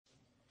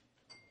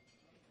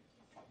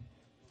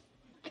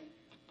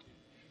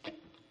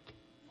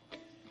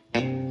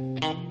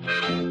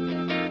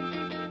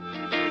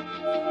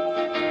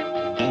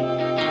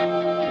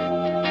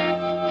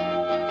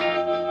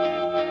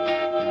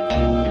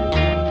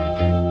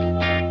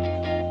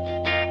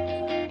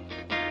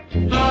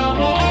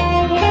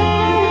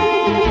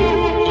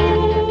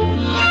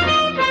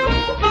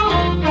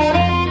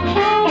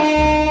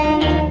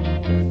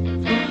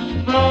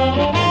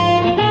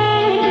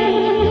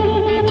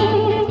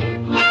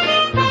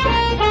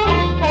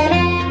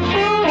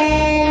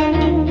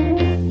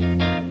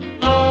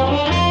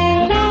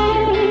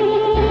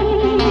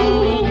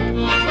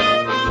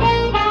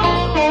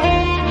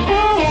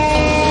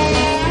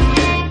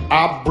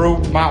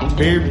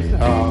baby's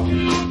heart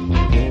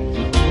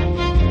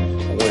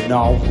went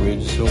off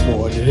with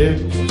someone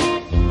else.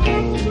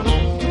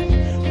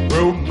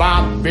 Broke my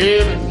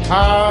baby's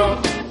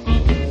heart.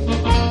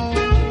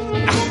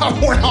 I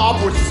went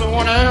off with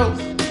someone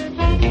else.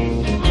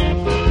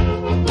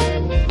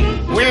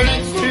 Well,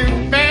 it's too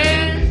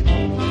bad.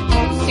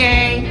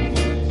 Say,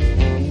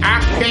 I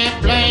can't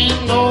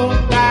blame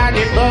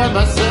nobody but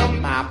myself.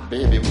 My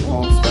baby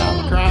won't stop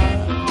crying.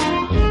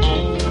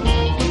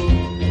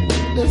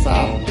 This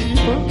I'll be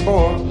her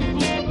boy.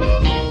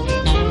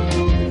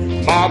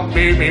 My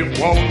baby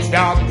won't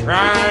stop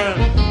crying.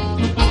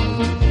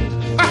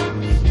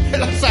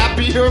 This I'll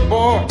be her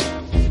boy.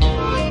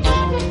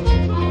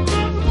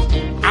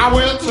 I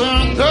will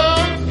turn the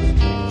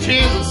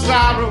tears of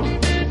sorrow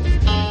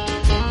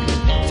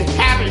to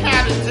happy,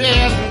 happy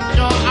tears and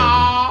joy.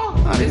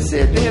 Oh, they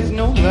said there's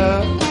no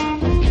love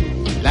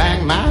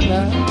like my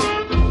love.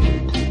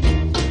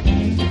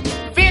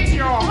 Fix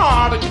your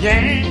heart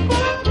again.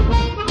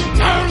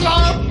 Turn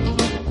love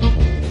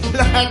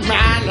like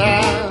my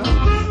love.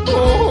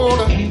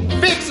 Oh,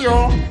 fix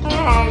your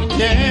heart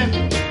again.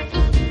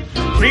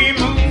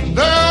 Remove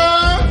the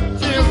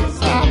tears of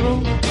sorrow.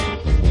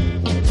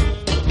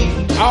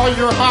 All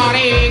your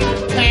heartache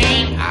and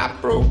pain. I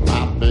broke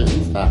my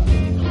baby's heart.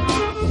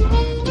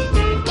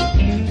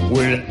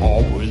 Went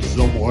off with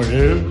someone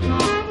else.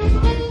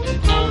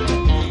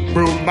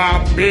 Broke my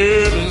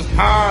baby's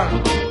heart.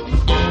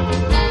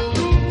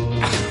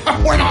 I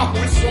went off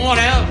with someone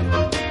else.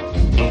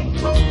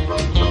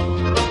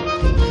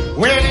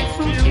 Well, it's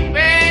too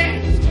bad.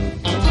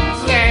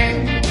 Sad.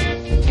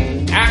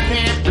 I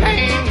can't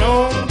blame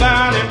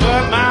nobody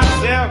but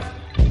myself.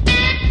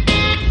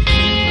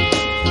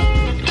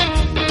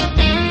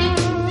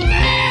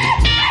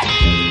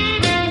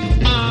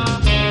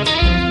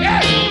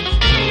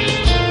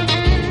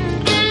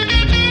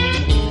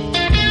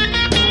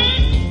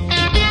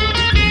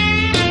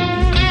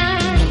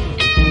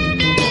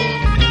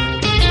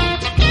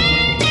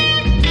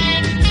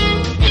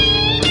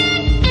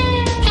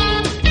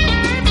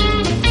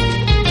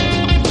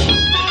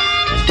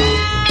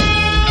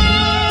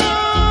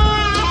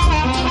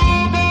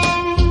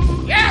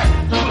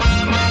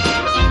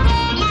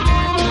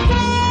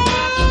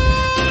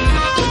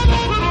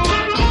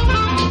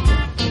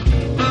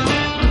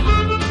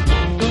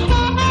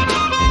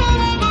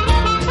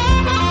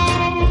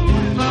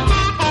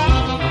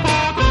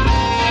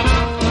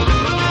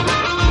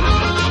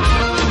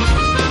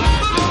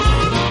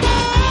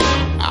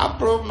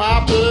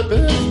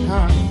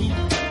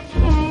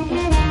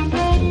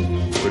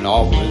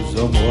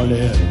 Someone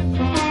else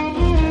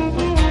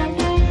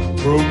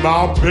broke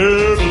my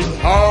baby's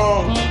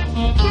heart.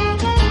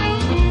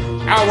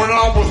 I went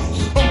off with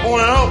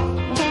someone else.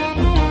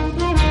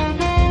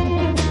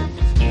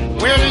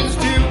 Well, it's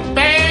too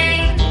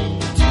bad,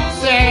 too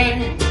sad,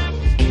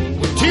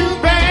 too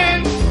bad.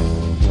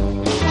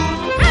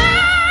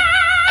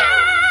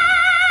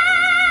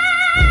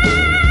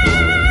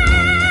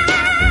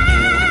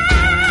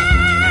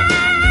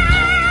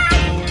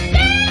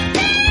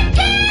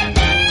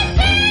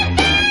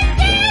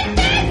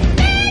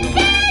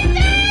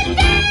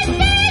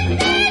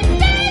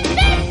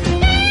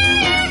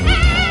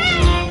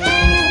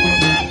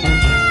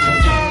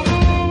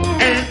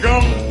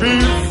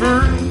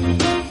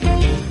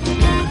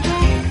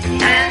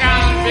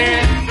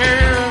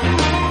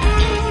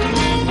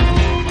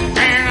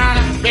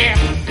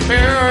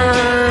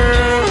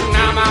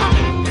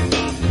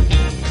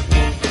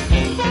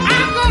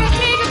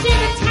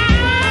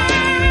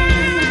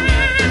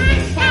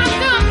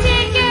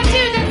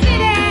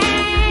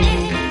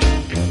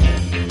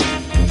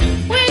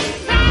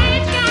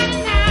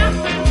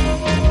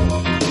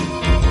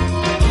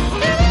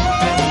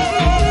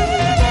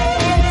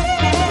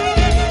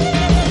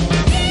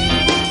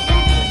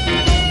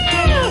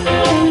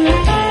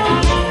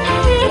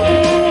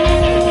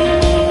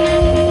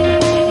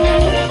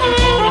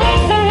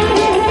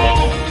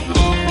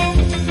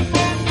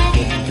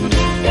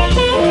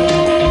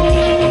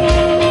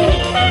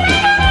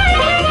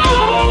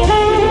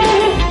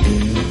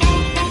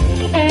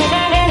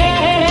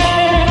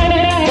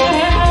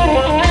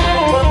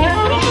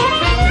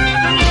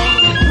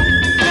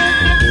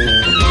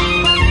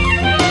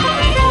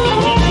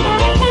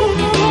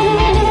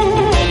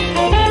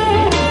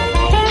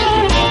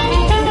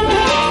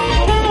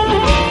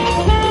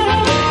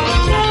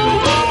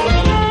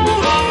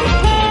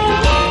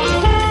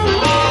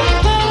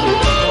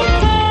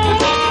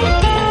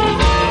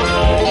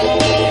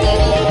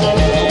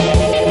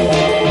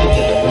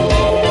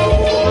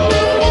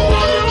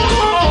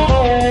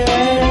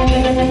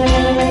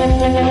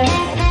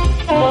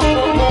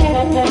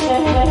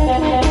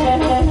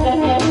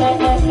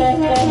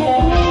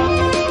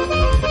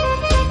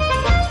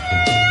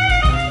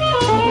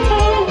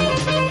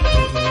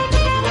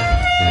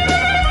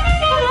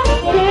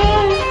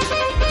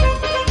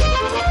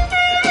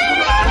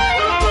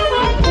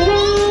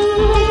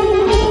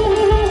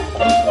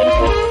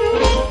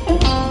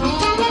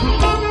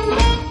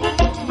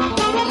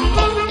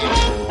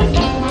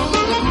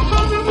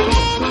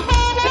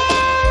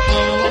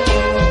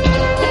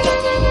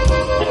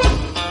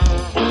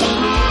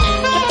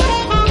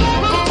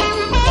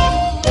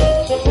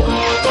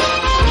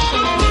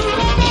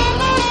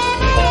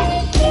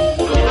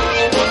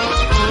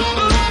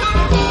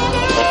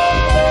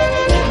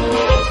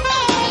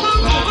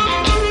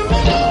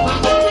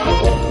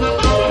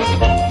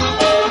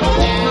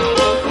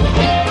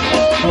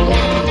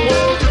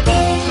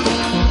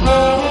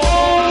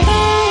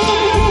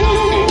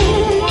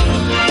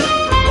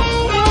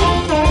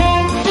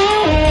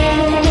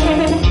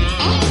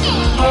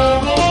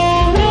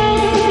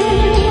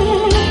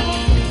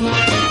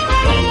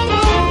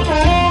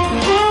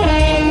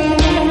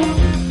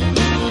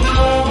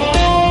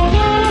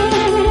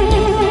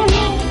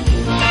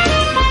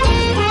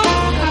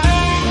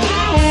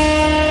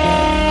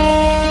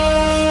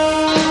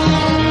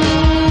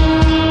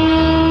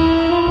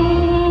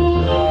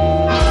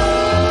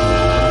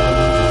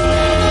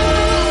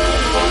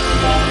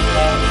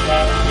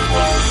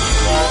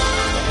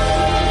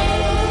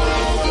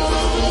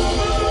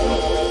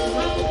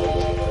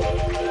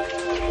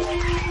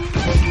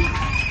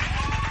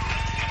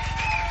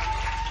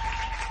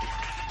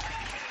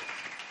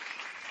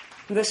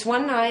 This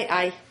one night,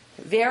 I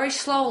very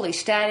slowly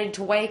started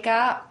to wake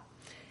up,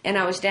 and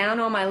I was down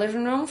on my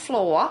living room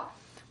floor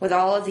with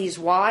all of these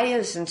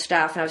wires and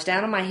stuff, and I was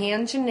down on my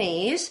hands and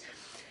knees,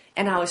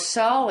 and I was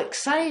so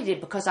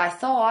excited because I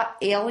thought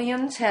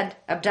aliens had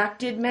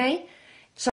abducted me,